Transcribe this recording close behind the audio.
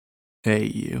Hey,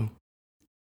 you.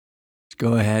 Just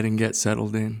go ahead and get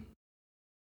settled in.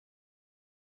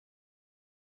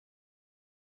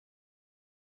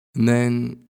 And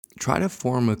then try to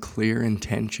form a clear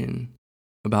intention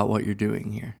about what you're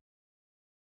doing here.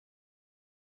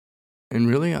 And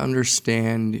really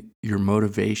understand your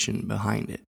motivation behind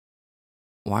it.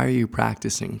 Why are you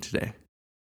practicing today?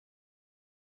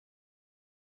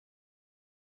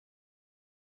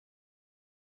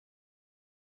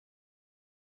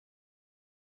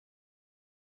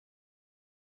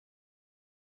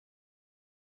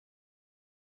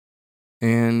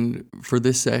 And for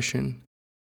this session,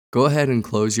 go ahead and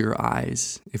close your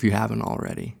eyes if you haven't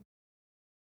already.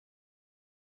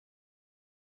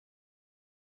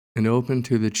 And open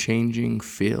to the changing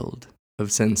field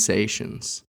of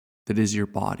sensations that is your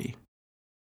body.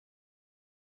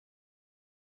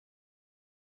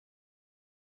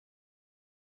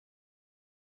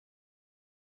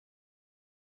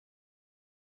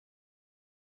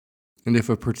 And if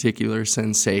a particular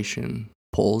sensation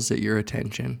pulls at your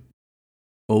attention,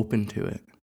 open to it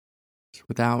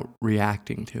without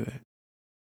reacting to it.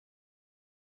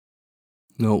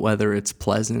 Note whether it's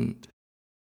pleasant,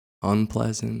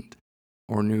 unpleasant,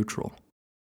 or neutral.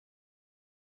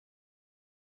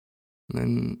 And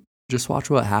then just watch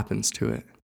what happens to it.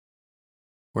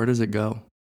 Where does it go?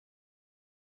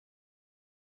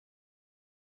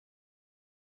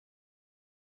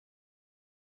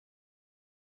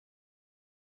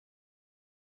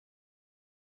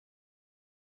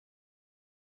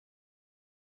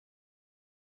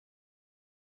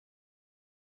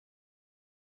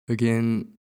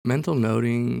 Again, mental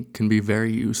noting can be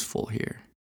very useful here.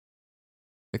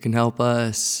 It can help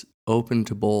us open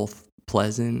to both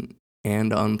pleasant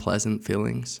and unpleasant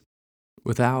feelings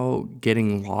without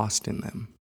getting lost in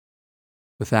them,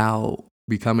 without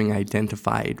becoming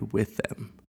identified with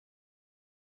them.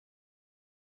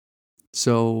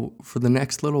 So, for the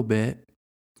next little bit,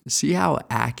 see how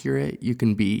accurate you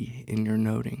can be in your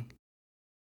noting.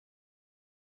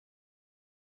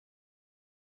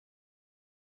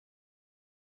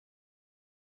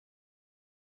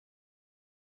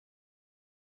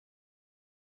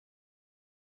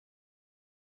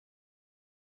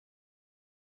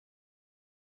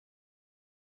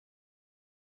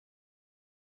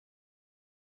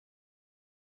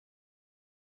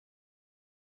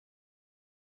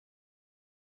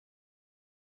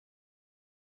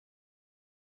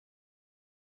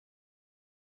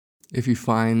 If you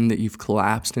find that you've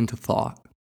collapsed into thought,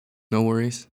 no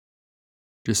worries.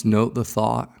 Just note the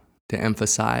thought to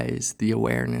emphasize the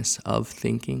awareness of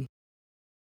thinking.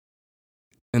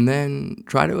 And then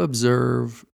try to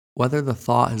observe whether the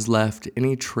thought has left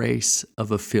any trace of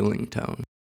a feeling tone,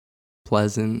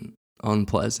 pleasant,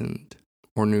 unpleasant,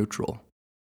 or neutral,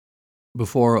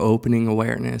 before opening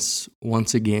awareness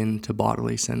once again to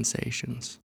bodily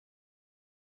sensations.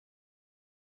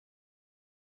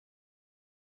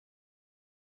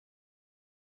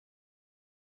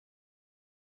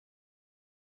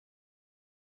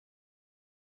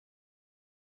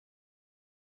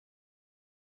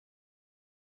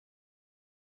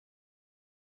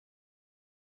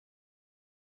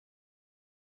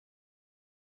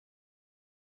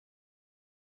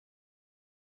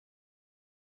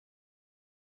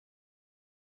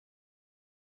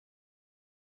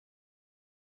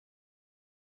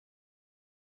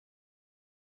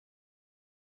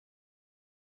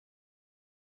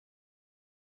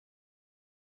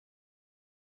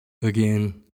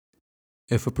 Again,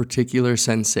 if a particular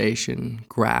sensation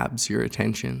grabs your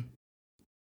attention,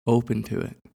 open to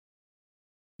it.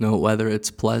 Note whether it's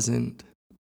pleasant,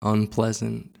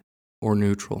 unpleasant, or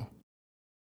neutral.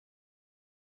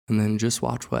 And then just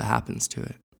watch what happens to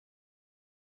it.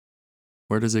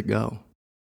 Where does it go?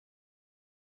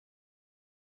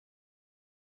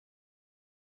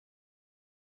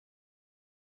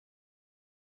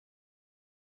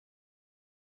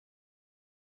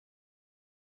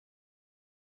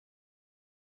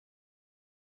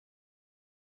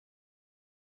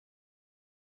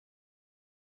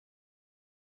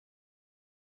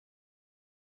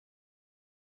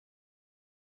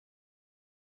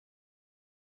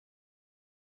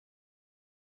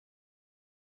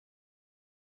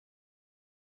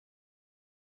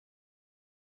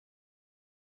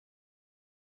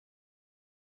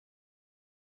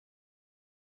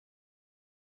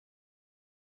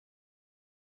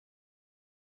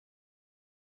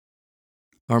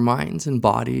 Our minds and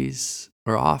bodies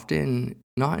are often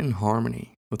not in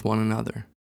harmony with one another.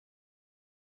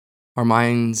 Our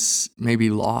minds may be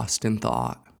lost in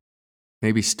thought,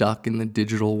 may be stuck in the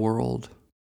digital world,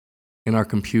 in our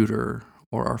computer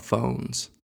or our phones.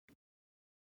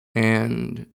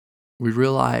 And we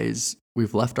realize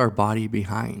we've left our body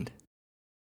behind.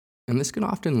 And this can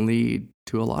often lead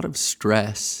to a lot of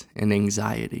stress and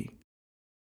anxiety.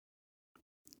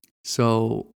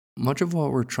 So much of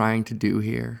what we're trying to do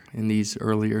here in these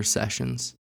earlier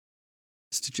sessions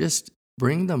is to just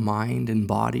bring the mind and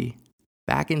body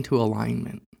back into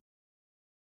alignment.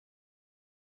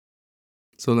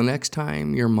 So the next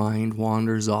time your mind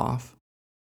wanders off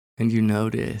and you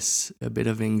notice a bit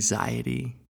of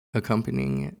anxiety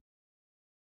accompanying it,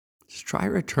 just try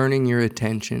returning your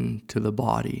attention to the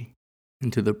body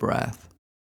and to the breath.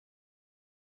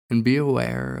 And be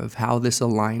aware of how this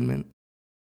alignment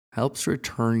helps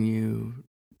return you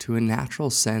to a natural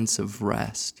sense of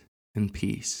rest and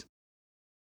peace.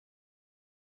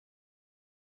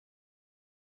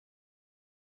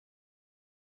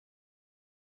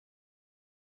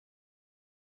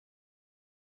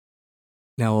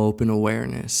 Now open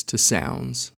awareness to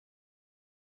sounds.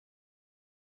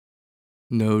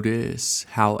 Notice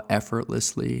how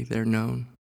effortlessly they're known.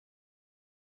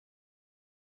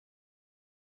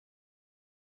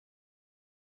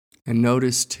 And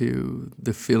notice too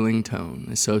the feeling tone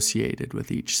associated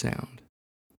with each sound.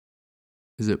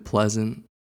 Is it pleasant,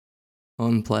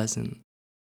 unpleasant,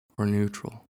 or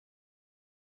neutral?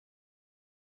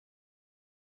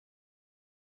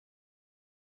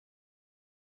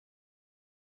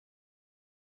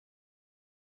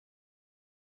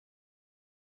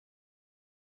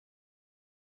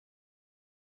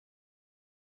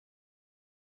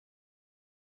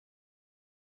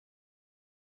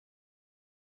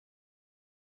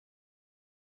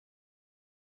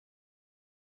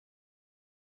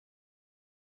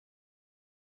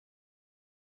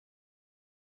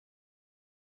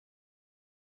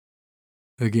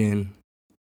 Again,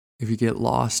 if you get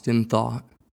lost in thought,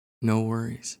 no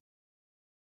worries.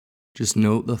 Just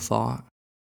note the thought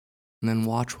and then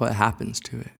watch what happens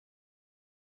to it.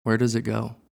 Where does it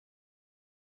go?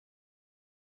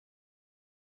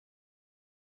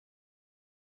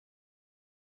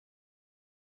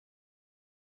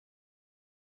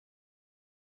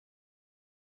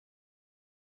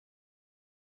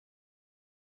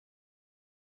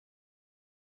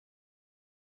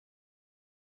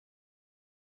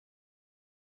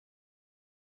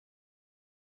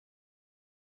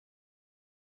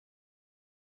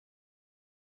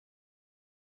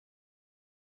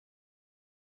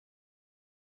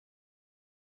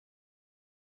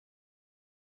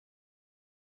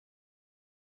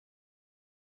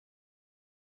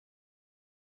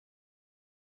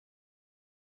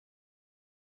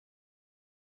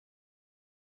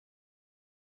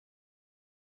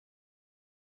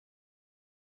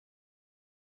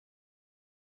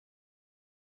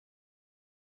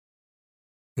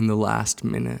 In the last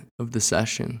minute of the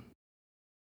session,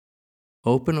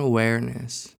 open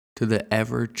awareness to the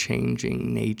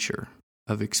ever-changing nature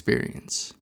of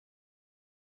experience.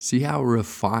 See how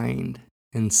refined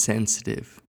and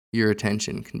sensitive your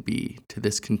attention can be to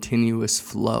this continuous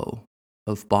flow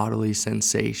of bodily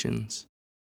sensations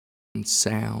and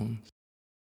sounds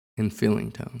and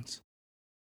feeling tones.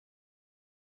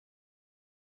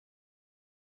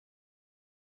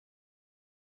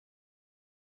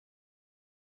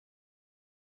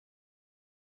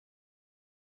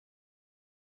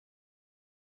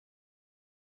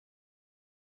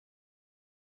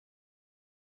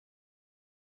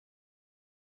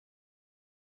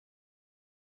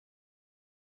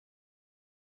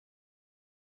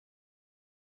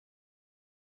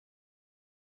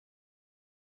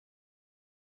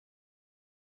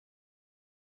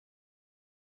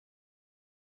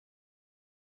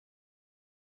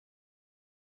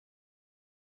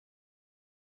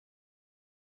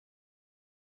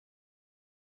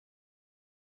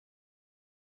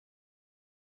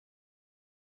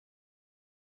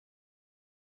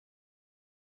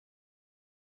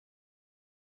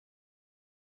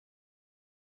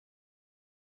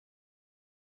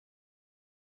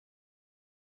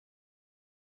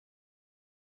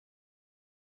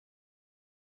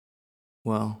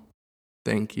 Well,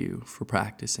 thank you for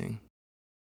practicing.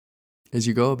 As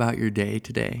you go about your day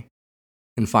today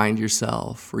and find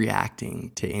yourself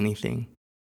reacting to anything,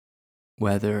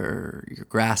 whether you're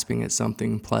grasping at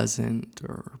something pleasant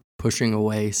or pushing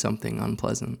away something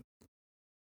unpleasant,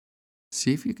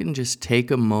 see if you can just take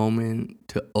a moment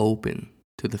to open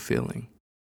to the feeling,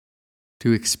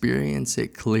 to experience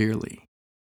it clearly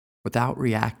without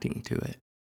reacting to it.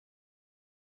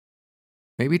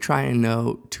 Maybe try and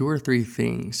note 2 or 3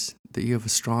 things that you have a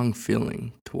strong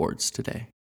feeling towards today.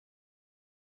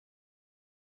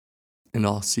 And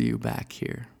I'll see you back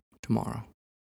here tomorrow.